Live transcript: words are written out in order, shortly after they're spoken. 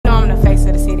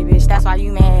why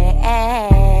you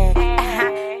mad?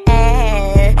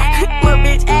 Little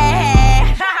bitch,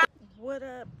 What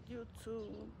up, YouTube?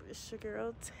 It's your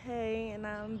girl Tay, and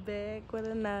I'm back with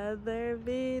another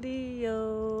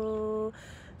video.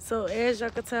 So as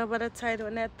y'all can tell by the title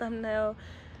and that thumbnail,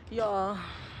 y'all,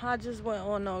 I just went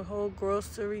on a whole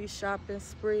grocery shopping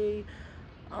spree.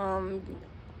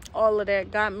 All of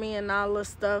that got me and all the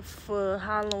stuff for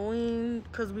Halloween,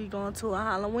 because we going to a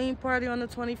Halloween party on the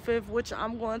 25th, which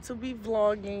I'm going to be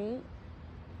vlogging.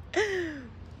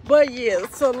 But yeah,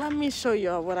 so let me show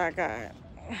y'all what I got.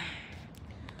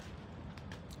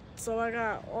 So I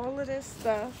got all of this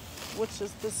stuff, which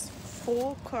is this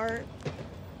full cart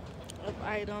of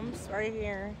items right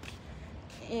here,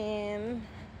 and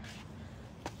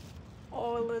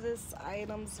all of this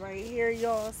items right here,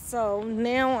 y'all. So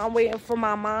now I'm waiting for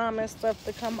my mom and stuff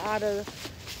to come out of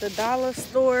the dollar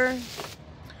store,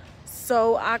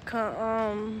 so I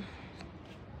can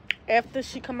after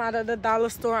she come out of the dollar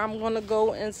store, I'm gonna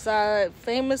go inside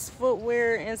Famous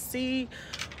Footwear and see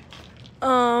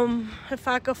if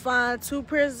I could find 2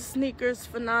 pairs of sneakers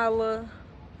for Nala,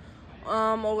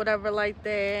 or whatever like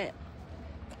that.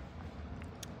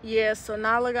 Yeah, so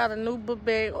Nala got a new book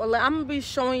bag. I'm gonna be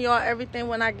showing y'all everything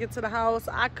when I get to the house.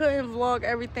 I couldn't vlog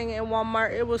everything in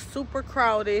Walmart. It was super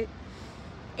crowded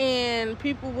and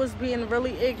people was being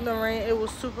really ignorant. It was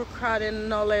super crowded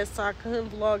and all that, so I couldn't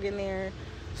vlog in there.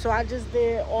 So I just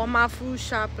did all my food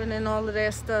shopping and all of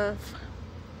that stuff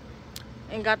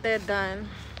and got that done.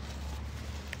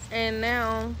 And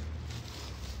now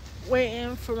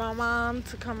waiting for my mom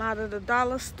to come out of the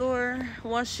dollar store.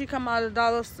 Once she come out of the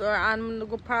dollar store, I'm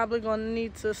probably gonna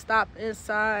need to stop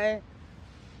inside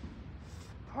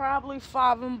probably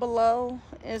Five and Below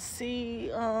and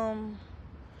see I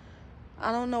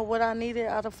don't know what I needed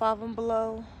out of Five and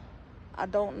Below. I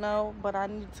don't know, but I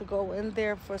need to go in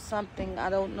there for something. I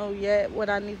don't know yet what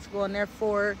I need to go in there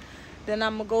for. Then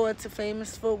I'm gonna go into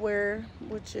Famous Footwear,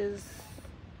 which is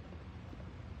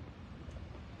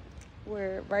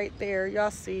where right there, y'all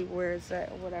see where it's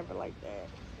at or whatever like that.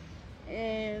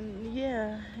 And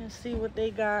yeah, and see what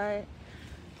they got.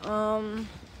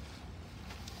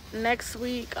 Next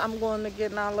week I'm going to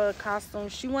get Nala a costume.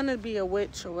 She wanted to be a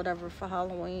witch or whatever for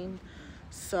Halloween.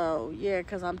 So yeah,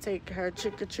 because I'm taking her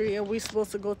trick-or-treat, and we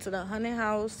supposed to go to the haunted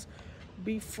house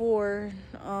before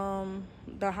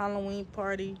the Halloween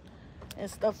party and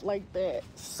stuff like that.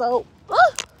 So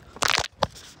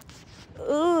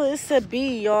ooh, it's a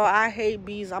bee, y'all. I hate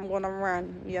bees. I'm gonna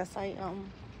run. Yes, I am.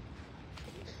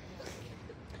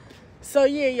 So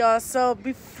yeah, y'all. So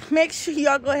make sure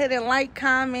y'all go ahead and like,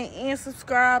 comment, and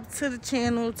subscribe to the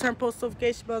channel. Turn post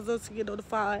notification bells on to get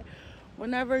notified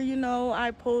whenever, you know,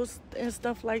 I post and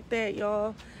stuff like that,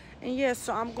 y'all. And yeah,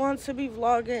 so I'm going to be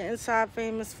vlogging inside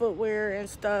Famous Footwear and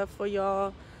stuff for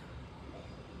y'all.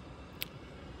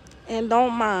 And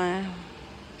don't mind,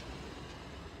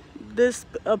 this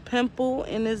a pimple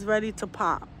and it's ready to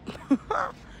pop.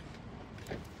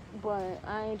 But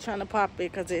I ain't trying to pop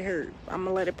it because it hurt. I'm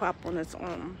gonna let it pop on its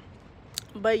own.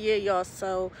 But yeah, y'all,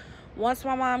 so once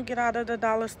my mom get out of the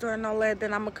dollar store and all that,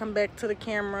 then I'm gonna come back to the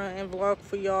camera and vlog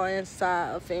for y'all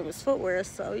inside of Famous Footwear.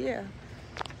 So yeah,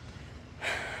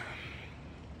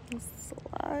 it's a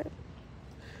lot.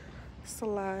 It's a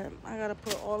lot. I gotta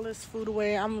put all this food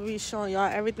away. I'm gonna be showing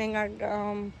y'all everything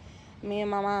me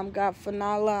and my mom got for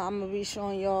Nala. I'm gonna be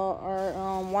showing y'all our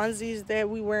onesies that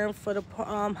we wearing for the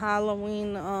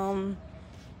Halloween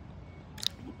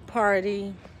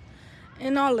party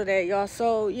and all of that, y'all.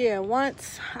 So yeah,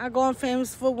 once I go on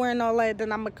Famous Footwear and all that,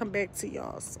 then I'm gonna come back to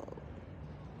y'all. So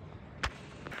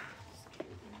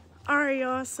all right,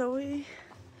 y'all, so we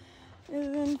is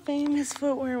in Famous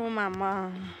Footwear with my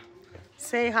mom.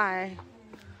 Say hi.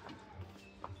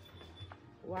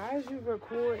 Why is you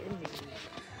recording me?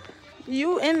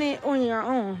 You in it on your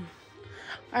own.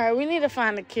 All right, we need to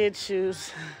find the kids'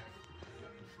 shoes.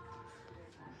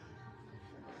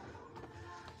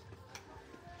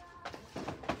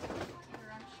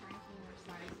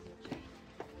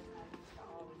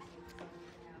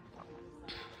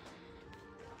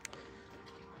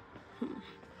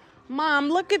 Mom,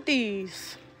 look at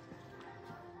these.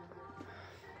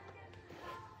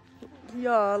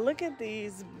 Y'all, look at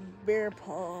these bear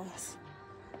paws.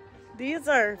 These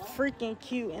are freaking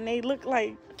cute, and they look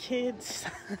like kids.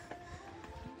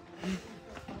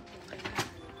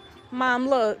 Mom,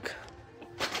 look.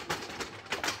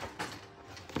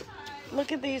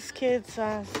 Look at these kids'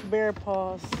 bear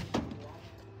paws.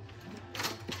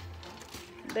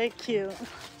 They cute.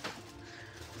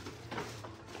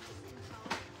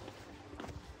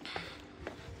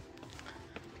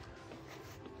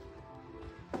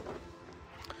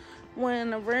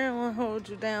 When the real one holds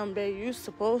you down, babe, you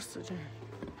supposed to drink.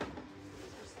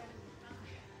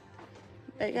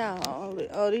 They got all the,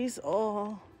 oh, these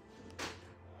all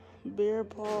beer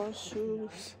paw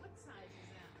shoes.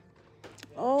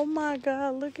 Oh my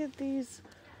God, look at these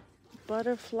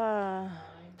butterfly.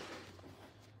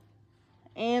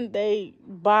 And they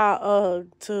buy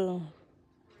UGG too.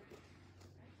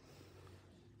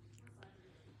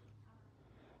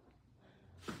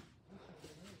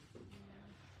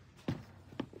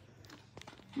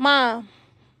 Mom,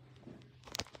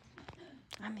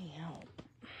 I need help.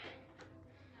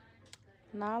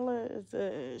 Nala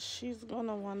she's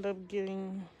gonna wind up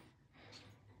getting,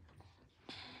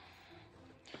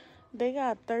 they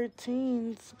got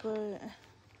 13s, but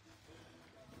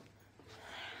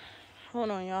hold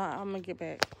on, y'all, I'm gonna get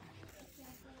back.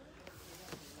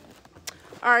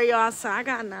 All right, y'all, so I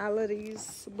got Nala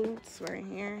these boots right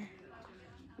here,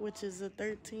 which is a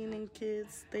 13 in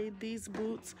kids. These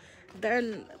boots,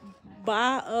 they're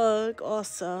by UGG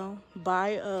also,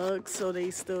 by UGG, so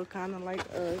they still kind of like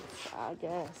UGG, I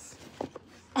guess.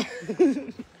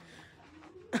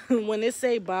 When it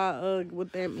say by UGG,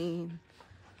 what that mean?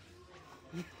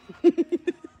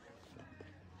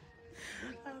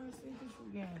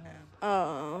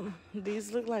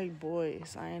 These look like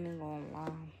boys. I ain't even gonna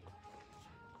lie.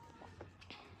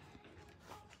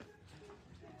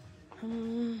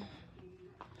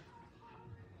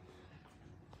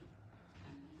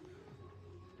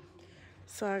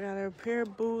 So I got her a pair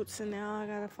of boots, and now I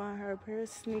gotta find her a pair of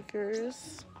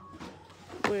sneakers.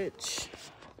 Which,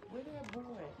 Where that boy?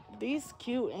 these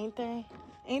cute, ain't they?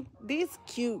 Ain't these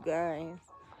cute, guys?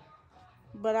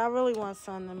 But I really want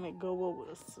something to go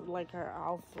with like her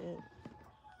outfit.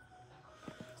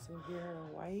 So get her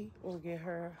white or get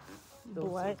her those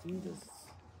Black. Adidas.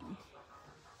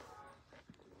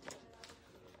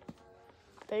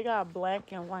 They got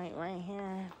black and white right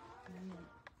here.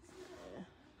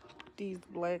 These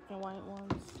black and white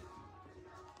ones.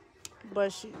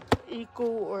 But she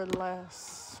equal or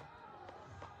less.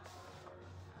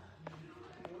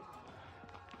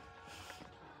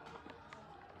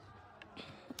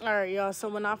 All right, y'all. So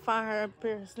when I find her a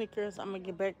pair of sneakers, I'm gonna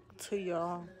get back to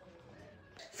y'all.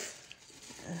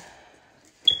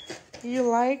 You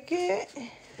like it?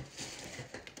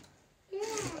 Yeah.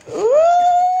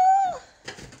 Ooh!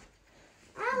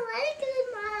 I like it,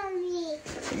 Mommy.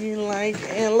 You like it?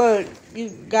 And look, you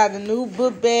got a new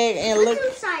book bag and look.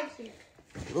 What's inside here?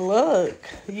 Look,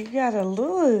 you gotta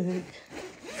look.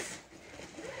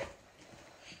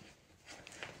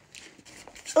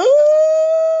 Ooh,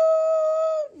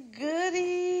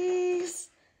 goodies.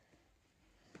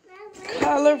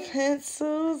 Color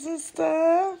pencils and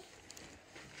stuff.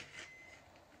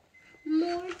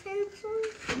 More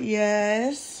pencils?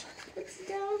 Yes. What's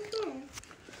down here?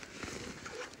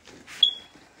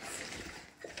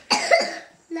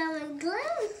 Now I'm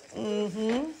glad.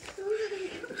 Mm-hmm.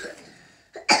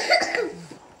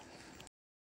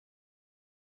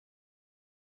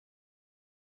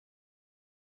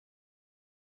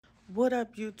 What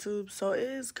up, YouTube? So it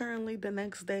is currently the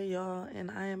next day, y'all, and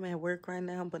I am at work right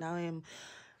now, but I am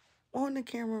on the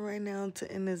camera right now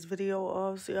to end this video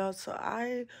off, so y'all. So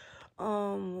I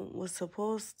was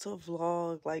supposed to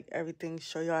vlog like everything,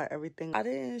 show y'all everything. I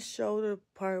didn't show the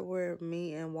part where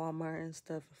me and Walmart and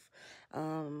stuff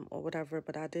or whatever,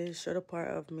 but I did show the part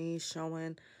of me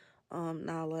showing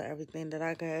Nala everything that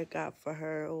I got for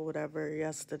her or whatever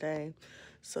yesterday.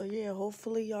 So yeah,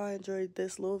 hopefully y'all enjoyed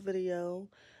this little video.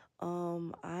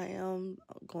 I am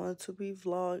going to be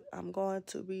I'm going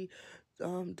to be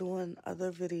doing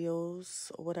other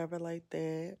videos or whatever like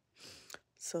that.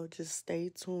 So just stay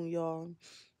tuned, y'all.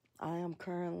 I am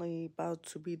currently about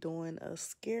to be doing a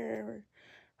scare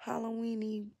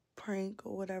Halloweeny prank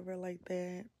or whatever like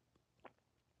that.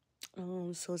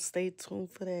 So stay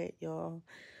tuned for that, y'all.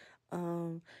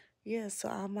 Yeah, so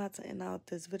I'm about to end out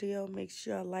this video. Make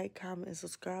sure you like, comment, and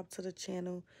subscribe to the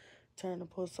channel. Turn the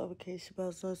post notification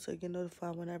bells on so you get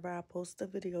notified whenever I post a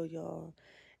video, y'all.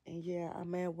 And yeah,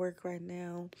 I'm at work right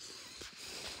now.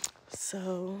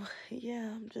 So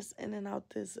yeah, I'm just in and out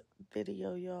this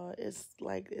video, y'all. It's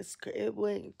like it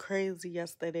went crazy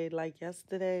yesterday. Like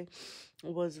yesterday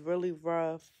was really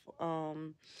rough. I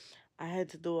had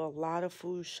to do a lot of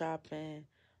food shopping,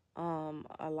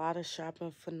 a lot of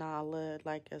shopping for Nala,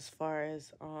 like as far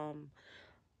as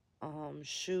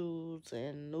shoes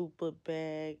and new book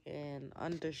bag and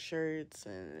undershirts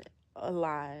and a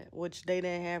lot, which they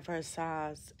didn't have her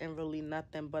size and really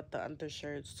nothing but the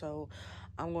undershirts. So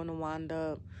I'm gonna wind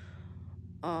up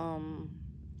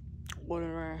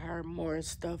ordering her more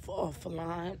stuff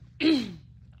offline.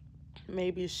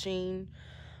 Maybe Shein.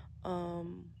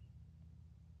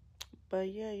 But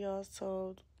yeah, y'all,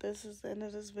 so this is the end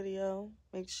of this video.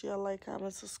 Make sure y'all like,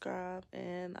 comment, subscribe,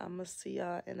 and I'm gonna see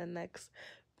y'all in the next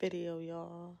video,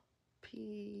 y'all.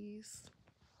 Peace.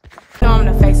 You know I'm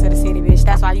the face of the city, bitch.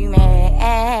 That's why you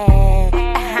mad.